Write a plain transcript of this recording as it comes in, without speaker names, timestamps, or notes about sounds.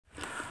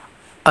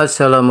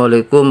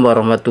Assalamualaikum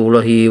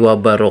warahmatullahi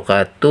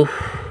wabarakatuh.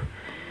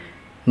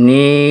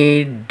 Ini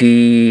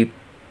di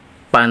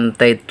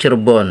pantai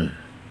Cirebon,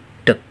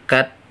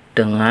 dekat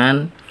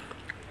dengan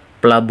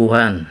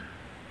pelabuhan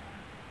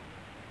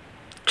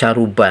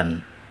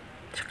Caruban,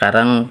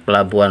 sekarang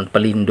pelabuhan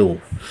Pelindo.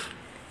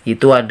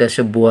 Itu ada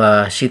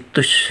sebuah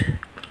situs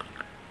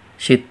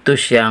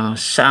yang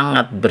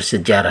sangat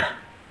bersejarah.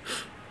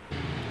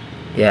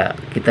 Ya,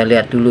 kita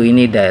lihat dulu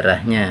ini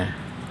daerahnya.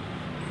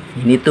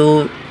 Ini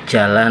tuh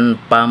Jalan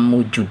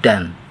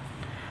Pamujudan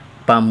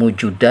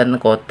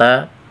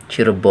Kota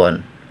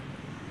Cirebon.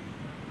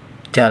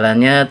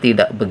 Jalannya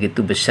tidak begitu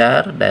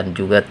besar dan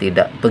juga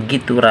tidak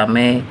begitu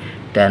ramai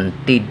dan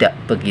tidak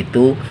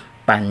begitu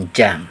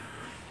panjang.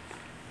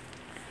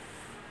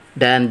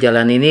 Dan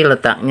jalan ini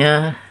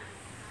letaknya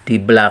di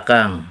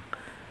belakang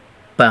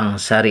Bank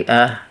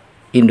Syariah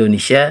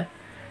Indonesia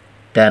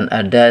dan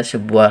ada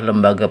sebuah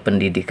lembaga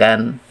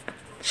pendidikan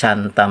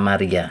Santa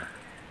Maria.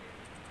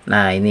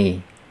 Nah,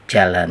 ini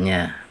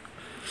jalannya.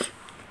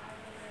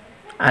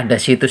 Ada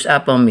situs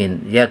apa,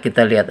 Min? Ya,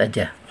 kita lihat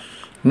aja.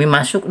 Ini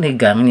masuk nih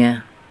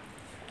gangnya,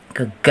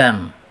 ke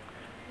gang,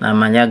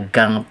 namanya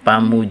Gang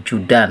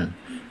Pamujudan.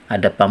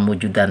 Ada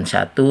Pamujudan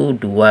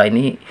 1, 2,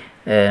 ini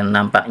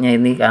nampaknya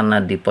ini karena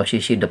di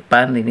posisi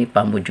depan ini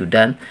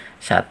Pamujudan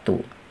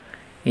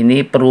 1.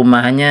 Ini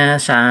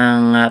perumahannya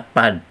sangat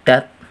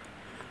padat,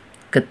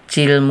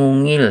 kecil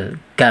mungil,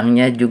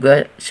 gangnya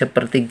juga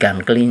seperti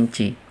gang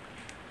kelinci.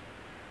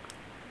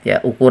 Ya,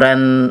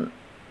 ukuran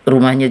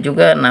rumahnya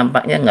juga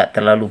nampaknya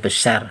nggak terlalu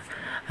besar,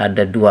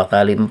 ada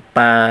 2x4,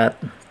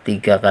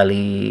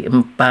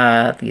 3x4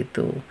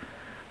 gitu,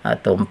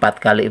 atau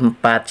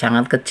 4x4,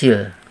 sangat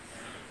kecil.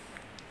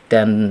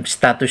 Dan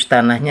status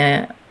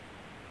tanahnya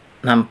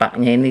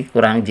nampaknya ini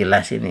kurang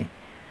jelas, ini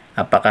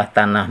apakah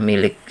tanah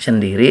milik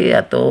sendiri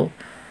atau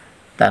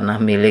tanah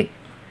milik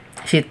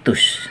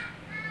situs.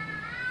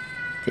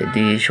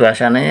 Jadi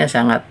suasananya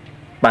sangat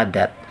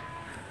padat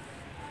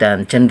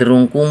dan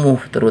cenderung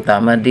kumuh,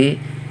 terutama di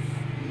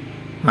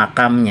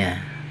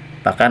makamnya.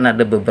 Bahkan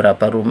ada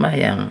beberapa rumah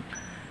yang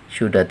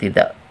sudah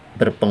tidak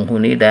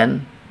berpenghuni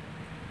dan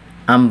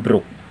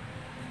ambruk.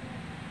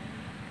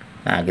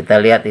 Nah,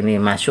 kita lihat ini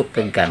masuk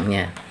ke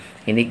gangnya.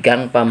 Ini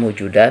Gang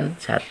Pamujudan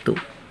 1.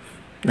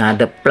 Nah,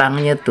 ada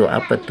plangnya tuh,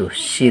 apa tuh?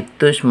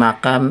 Situs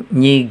Makam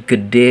Nyi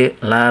Gede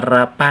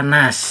Lara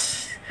Panas.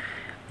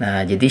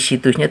 Nah, jadi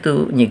situsnya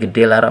tuh Nyi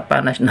Gede Lara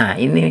Panas.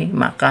 Nah, ini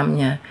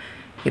makamnya.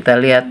 Kita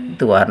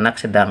lihat tuh anak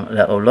sedang,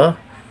 ya Allah,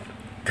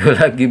 tuh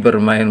lagi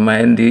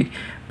bermain-main di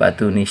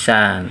batu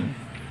nisan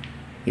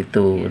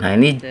itu. Nah,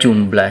 ini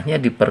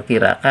jumlahnya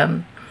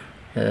diperkirakan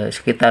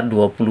sekitar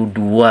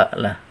 22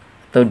 lah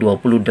atau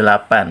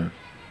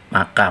 28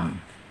 makam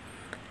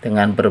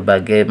dengan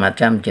berbagai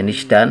macam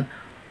jenis dan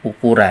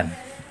ukuran.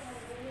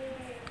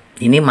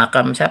 Ini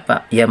makam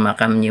siapa? Ya,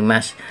 makam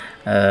Nyimas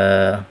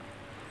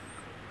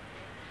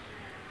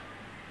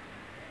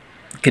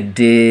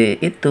Gede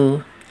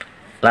itu,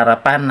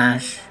 Lara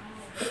Panas.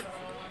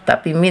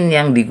 Tapi Min,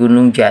 yang di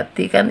Gunung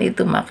Jati kan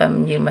itu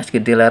makam Nyimas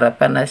Gede Lara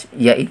Panas,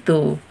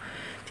 yaitu.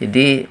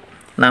 Jadi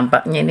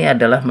nampaknya ini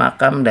adalah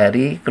makam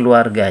dari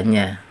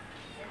keluarganya,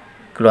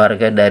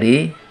 keluarga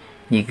dari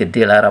Nyi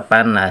Gede Lara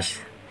Panas.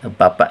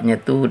 Bapaknya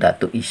tuh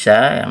Datuk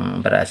Isa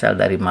yang berasal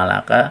dari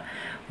Malaka,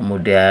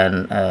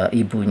 kemudian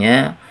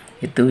ibunya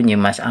itu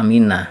Nyimas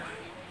Aminah.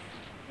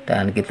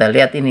 Dan kita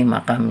lihat ini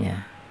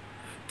makamnya.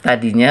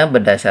 Tadinya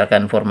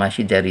berdasarkan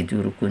informasi dari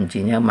juru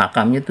kuncinya,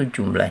 makamnya tuh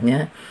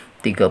jumlahnya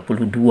 32.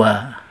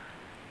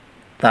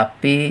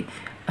 Tapi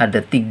ada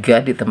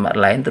 3 di tempat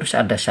lain, terus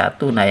ada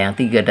 1. Nah, yang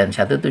 3 dan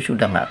 1 itu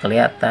sudah nggak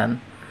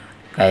kelihatan.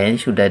 Kayaknya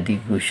sudah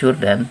digusur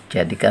dan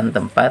jadikan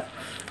tempat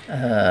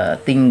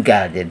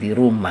tinggal, jadi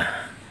rumah.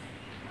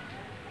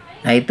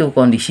 Nah, itu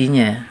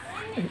kondisinya.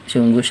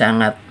 Sungguh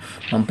sangat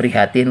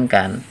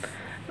memprihatinkan.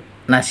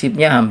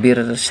 Nasibnya hampir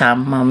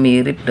sama,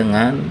 mirip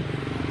dengan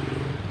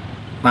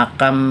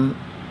makam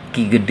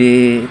Ki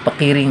Gede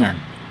Pekiringan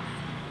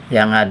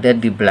yang ada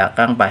di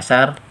belakang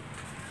pasar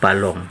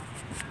Balong.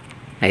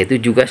 Nah, itu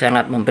juga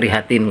sangat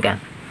memprihatinkan.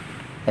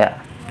 Ya,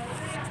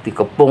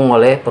 dikepung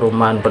oleh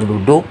perumahan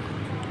penduduk,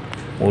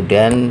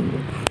 kemudian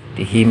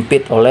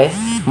dihimpit oleh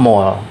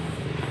mall.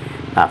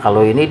 Nah,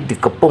 kalau ini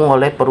dikepung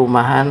oleh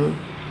perumahan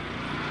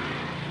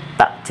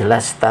tak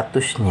jelas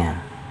statusnya.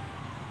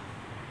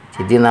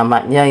 Jadi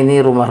namanya ini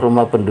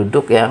rumah-rumah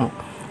penduduk yang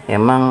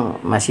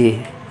emang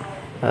masih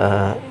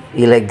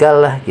ilegal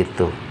lah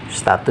gitu,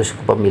 status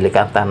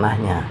kepemilikan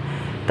tanahnya,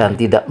 dan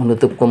tidak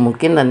menutup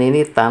kemungkinan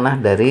ini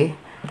tanah dari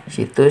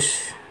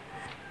situs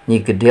Nyi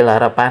Gede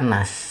Lara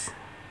Panas.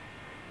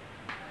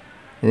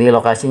 Ini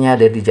lokasinya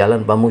ada di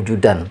Jalan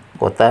Pamujudan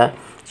Kota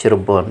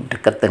Cirebon,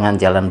 dekat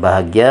dengan Jalan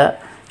Bahagia,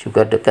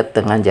 juga dekat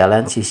dengan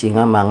Jalan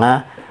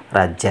Sisingamanga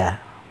Raja.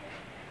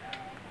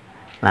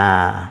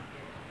 Nah,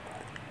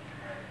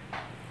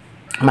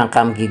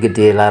 makam Ki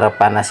Gede Lara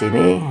Panas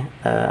ini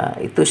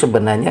itu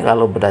sebenarnya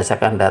kalau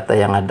berdasarkan data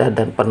yang ada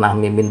dan pernah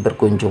Mimin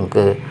berkunjung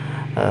ke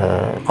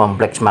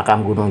kompleks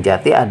makam Gunung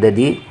Jati, ada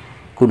di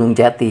Gunung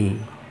Jati.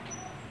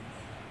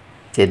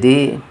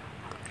 Jadi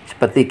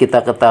seperti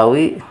kita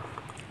ketahui,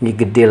 Nyi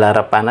Gede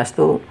Lara Panas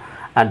itu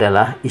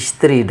adalah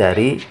istri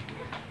dari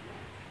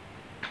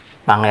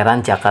Pangeran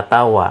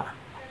Jakatawa,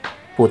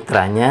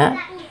 putranya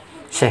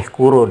Syekh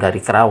Kuro dari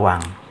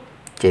Kerawang.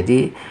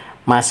 Jadi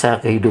masa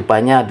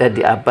kehidupannya ada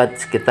di abad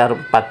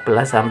sekitar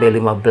 14 sampai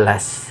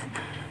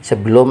 15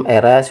 sebelum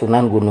era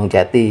Sunan Gunung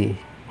Jati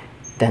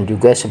dan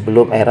juga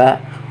sebelum era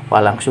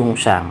Walang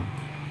Sungsang.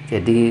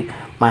 Jadi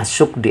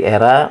masuk di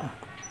era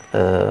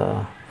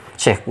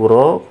Syekh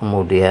Kuro,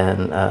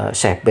 kemudian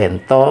Syekh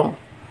Bentong,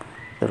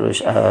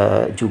 terus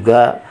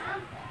juga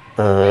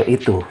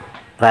itu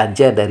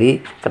raja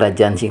dari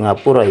kerajaan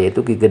Singapura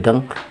yaitu Ki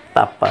Gedeng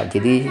Tapa.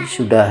 Jadi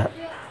sudah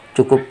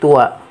cukup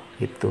tua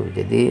itu.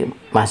 Jadi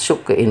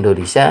masuk ke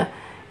Indonesia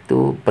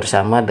itu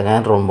bersama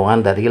dengan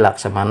rombongan dari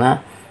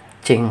Laksamana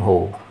Cheng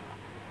Ho.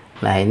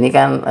 Nah ini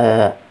kan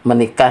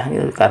menikah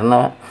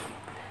karena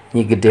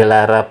Nyi Gede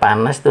Lara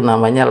Panas itu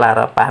namanya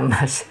Lara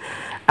Panas,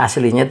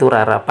 aslinya tuh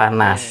Lara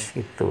Panas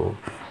gitu.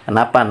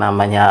 Kenapa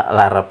namanya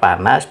Lara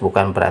Panas?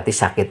 Bukan berarti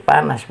sakit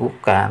panas,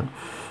 bukan.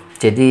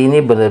 Jadi ini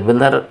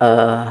benar-benar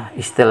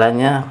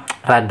istilahnya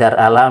radar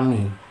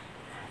alami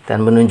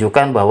dan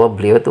menunjukkan bahwa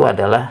beliau itu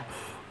adalah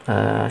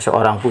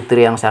seorang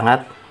putri yang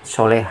sangat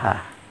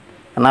soleha.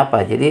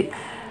 Kenapa? Jadi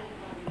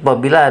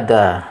apabila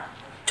ada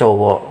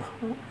cowok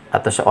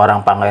atau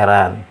seorang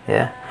pangeran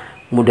ya,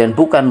 kemudian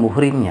bukan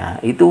muhrimnya,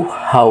 itu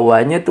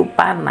hawanya tuh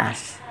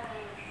panas.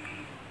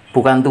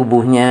 Bukan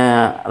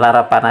tubuhnya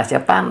Lara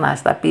Panasnya panas,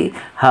 tapi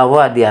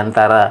hawa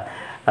diantara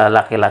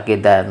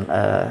laki-laki dan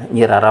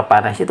Nyi Lara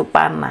Panas itu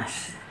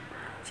panas,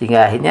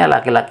 sehingga akhirnya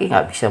laki-laki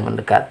nggak bisa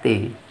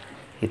mendekati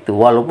itu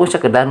walaupun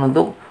sekedar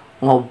untuk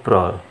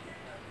ngobrol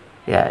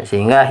ya,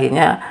 sehingga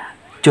akhirnya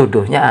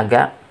jodohnya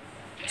agak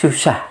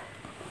susah,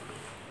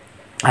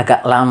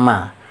 agak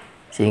lama,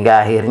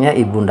 sehingga akhirnya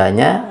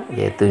ibundanya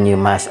yaitu Nyi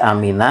Mas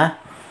Aminah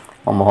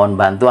memohon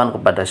bantuan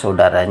kepada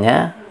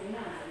saudaranya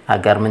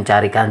agar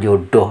mencarikan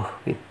jodoh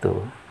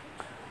gitu.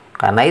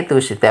 Karena itu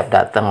setiap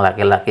datang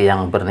laki-laki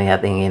yang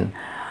berniat ingin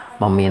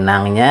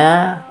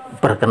meminangnya,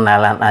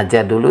 berkenalan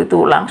aja dulu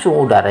itu langsung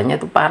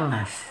udaranya itu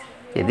panas.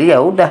 Jadi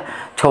ya udah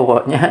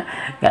cowoknya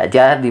nggak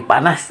jadi,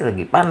 panas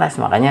lagi panas,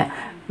 makanya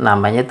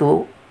namanya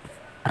tuh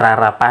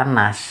Lara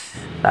Panas.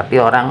 Tapi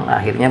orang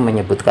akhirnya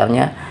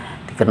menyebutkannya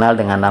dikenal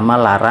dengan nama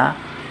Lara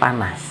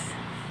Panas.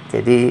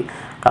 Jadi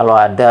kalau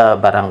ada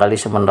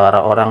barangkali sementara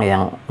orang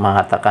yang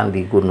mengatakan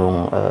di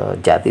Gunung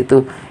Jati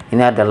itu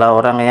ini adalah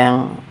orang yang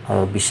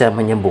bisa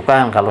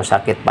menyembuhkan kalau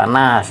sakit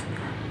panas.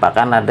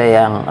 Bahkan ada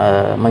yang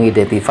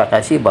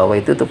mengidentifikasi bahwa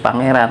itu tuh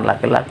pangeran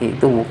laki-laki,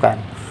 itu bukan.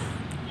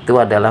 Itu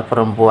adalah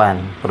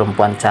perempuan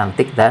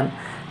cantik dan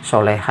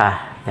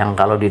solehah yang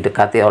kalau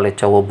didekati oleh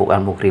cowok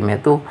bukan muhrimnya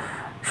itu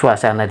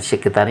suasana di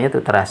sekitarnya itu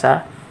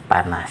terasa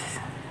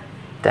panas.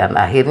 Dan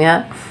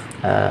akhirnya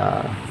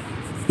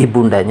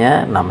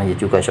ibundanya namanya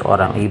juga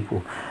seorang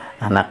ibu,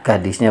 anak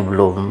gadisnya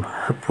belum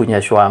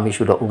punya suami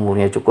sudah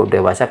umurnya cukup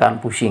dewasa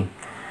kan pusing.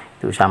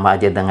 Itu sama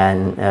aja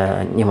dengan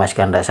Nyi Mas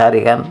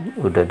Gandasari kan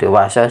udah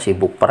dewasa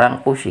sibuk perang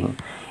pusing.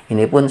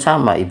 Ini pun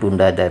sama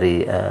ibunda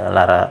dari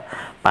Lara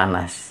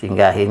Panas,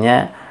 sehingga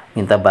akhirnya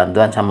minta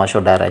bantuan sama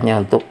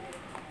saudaranya untuk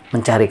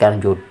mencarikan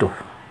jodoh.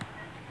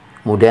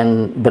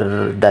 Kemudian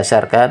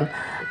berdasarkan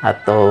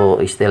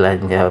atau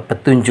istilahnya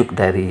petunjuk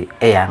dari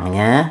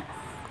eyangnya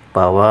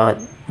bahwa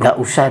nggak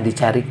usah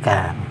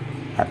dicarikan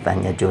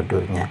katanya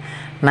jodohnya,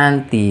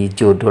 nanti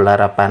jodoh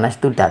Lara Panas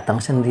itu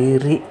datang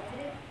sendiri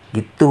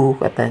gitu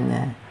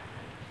katanya.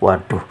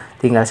 Waduh,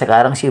 tinggal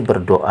sekarang sih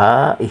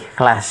berdoa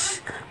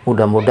ikhlas,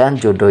 mudah-mudahan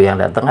jodoh yang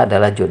datang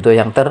adalah jodoh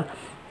yang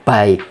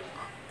terbaik.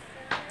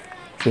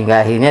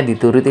 Sehingga akhirnya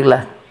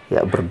diturutilah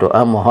ya,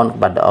 berdoa mohon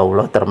kepada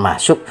Allah,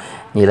 termasuk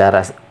Nyi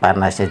Lara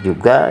Panasnya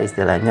juga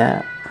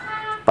istilahnya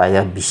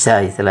supaya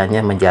bisa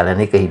istilahnya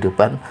menjalani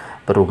kehidupan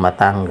berumah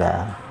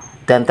tangga.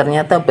 Dan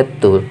ternyata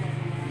betul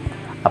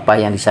apa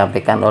yang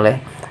disampaikan oleh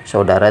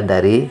saudara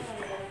dari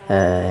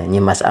Nyi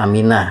Mas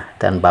Aminah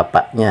dan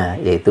bapaknya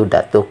yaitu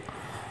Datuk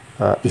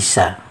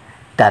Isa.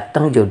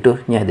 Datang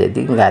jodohnya, jadi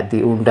nggak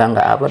diundang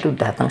nggak apa tuh,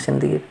 datang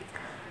sendiri.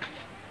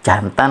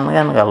 Jantan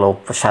kan kalau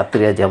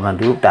pesatria zaman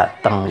dulu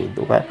datang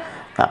gitu kan,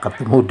 nggak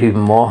ketemu di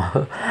mall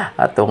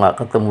atau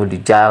nggak ketemu di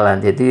jalan,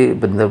 jadi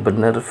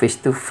bener-bener face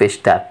to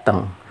face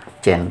datang,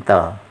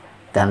 gentle.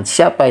 Dan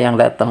siapa yang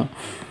datang?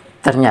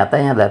 Ternyata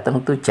yang datang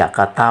tuh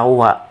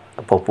Jakatawa,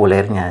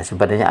 populernya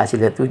sebenarnya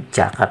aslinya tuh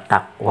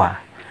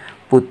Jakatakwa,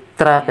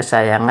 putra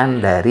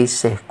kesayangan dari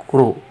Syekh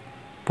Kuro,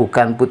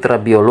 bukan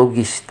putra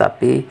biologis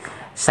tapi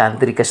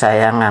santri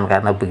kesayangan,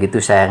 karena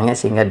begitu sayangnya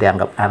sehingga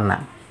dianggap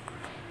anak.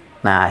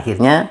 Nah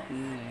akhirnya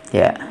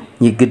ya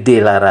Nyi Gede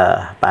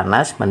Lara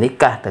Panas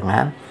menikah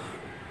dengan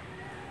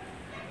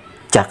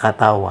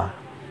Jakatawa,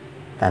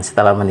 dan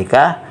setelah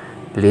menikah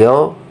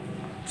beliau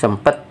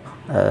sempat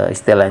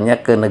istilahnya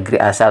ke negeri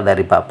asal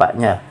dari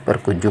bapaknya,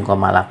 berkunjung ke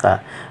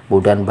Malaka,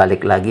 kemudian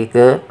balik lagi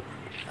ke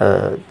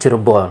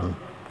Cirebon,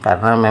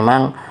 karena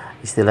memang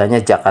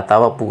istilahnya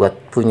Jakatawa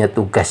punya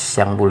tugas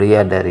yang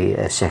mulia dari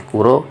Syekh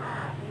Kuro.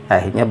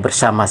 Akhirnya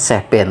bersama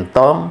Syekh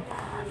Bentong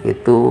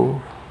itu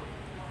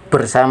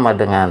bersama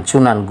dengan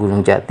Sunan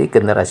Gunung Jati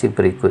generasi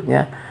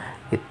berikutnya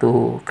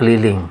itu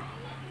keliling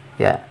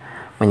ya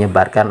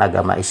menyebarkan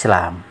agama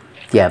Islam.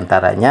 Di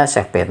antaranya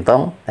Syekh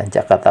Pentong dan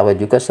Jakatawa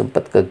juga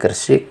sempat ke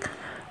Gresik,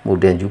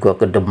 kemudian juga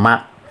ke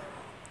Demak.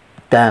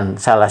 Dan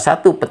salah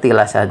satu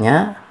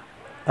petilasannya,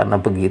 karena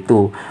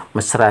begitu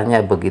mesranya,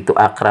 begitu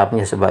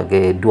akrabnya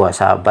sebagai dua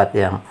sahabat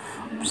yang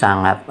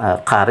sangat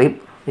karib,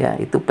 ya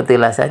itu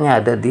petilasannya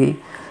ada di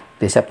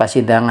Desa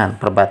Pasidangan,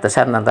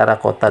 perbatasan antara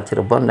Kota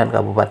Cirebon dan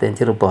Kabupaten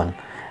Cirebon.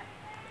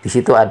 Di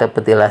situ ada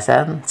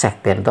petilasan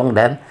Syekh Pentong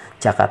dan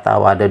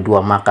Jakatawa, ada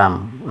dua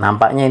makam.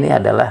 Nampaknya ini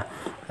adalah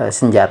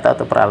senjata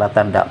atau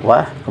peralatan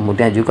dakwah,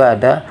 kemudian juga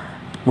ada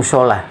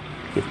musola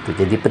gitu.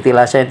 Jadi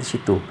petilasannya di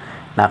situ.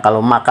 Nah,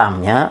 kalau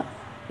makamnya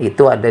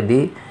itu ada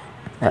di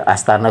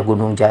Astana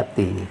Gunung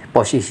Jati.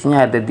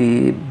 Posisinya ada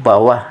di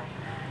bawah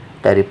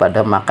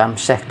daripada makam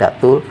Syekh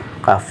Datul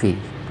Kafi.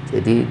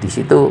 Jadi di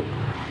situ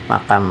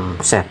makam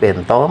Syekh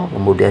Pentong,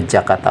 kemudian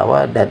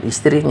Jakatawa dan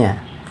istrinya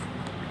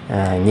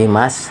Nyi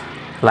Mas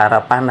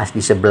Lara Panas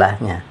di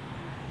sebelahnya,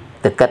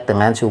 dekat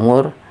dengan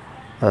sumur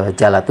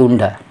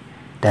Jalatunda.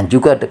 Dan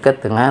juga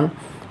dekat dengan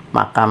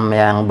makam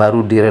yang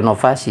baru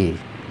direnovasi,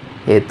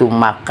 yaitu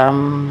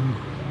makam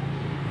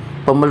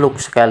pemeluk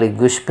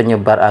sekaligus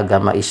penyebar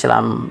agama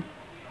Islam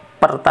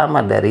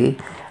pertama dari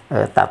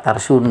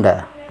Tatar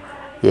Sunda,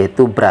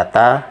 yaitu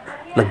Brata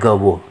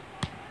Legowo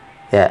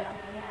ya,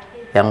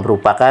 yang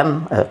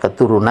merupakan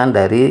keturunan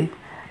dari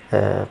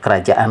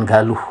kerajaan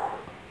Galuh.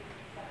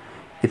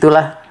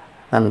 Itulah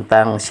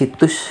tentang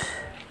situs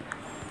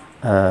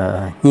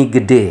Nyi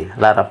Gede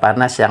Lara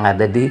Panas yang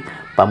ada di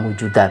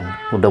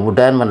Pamujudan.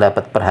 Mudah-mudahan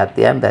mendapat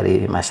perhatian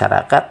dari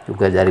masyarakat,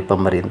 juga dari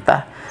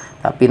pemerintah.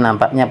 Tapi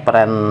nampaknya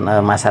peran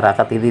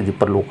masyarakat ini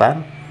diperlukan,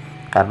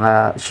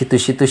 karena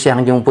situs-situs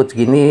yang nyumput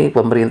gini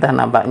pemerintah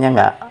nampaknya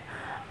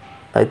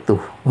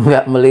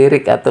nggak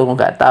melirik atau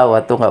nggak tahu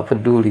atau nggak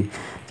peduli.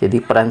 Jadi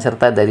peran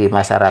serta dari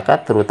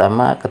masyarakat,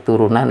 terutama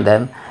keturunan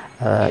dan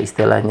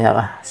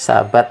istilahnya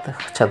sahabat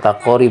serta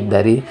korib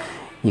dari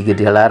Nyi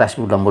Gede Laras,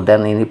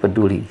 mudah-mudahan ini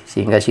peduli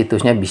sehingga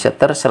situsnya bisa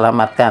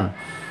terselamatkan.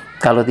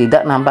 Kalau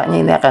tidak, nampaknya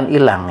ini akan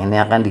hilang, ini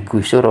akan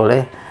digusur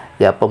oleh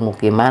ya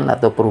pemukiman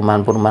atau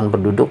perumahan-perumahan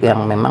penduduk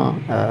yang memang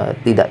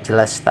tidak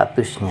jelas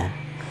statusnya.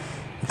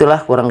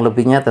 Itulah kurang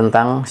lebihnya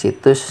tentang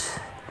situs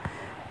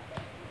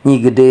Nyi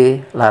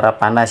Gede Lara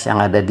Panas yang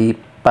ada di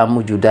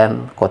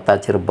Pamujudan Kota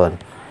Cirebon.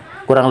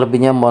 Kurang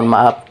lebihnya mohon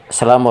maaf.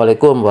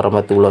 Assalamualaikum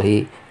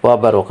warahmatullahi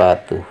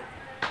wabarakatuh.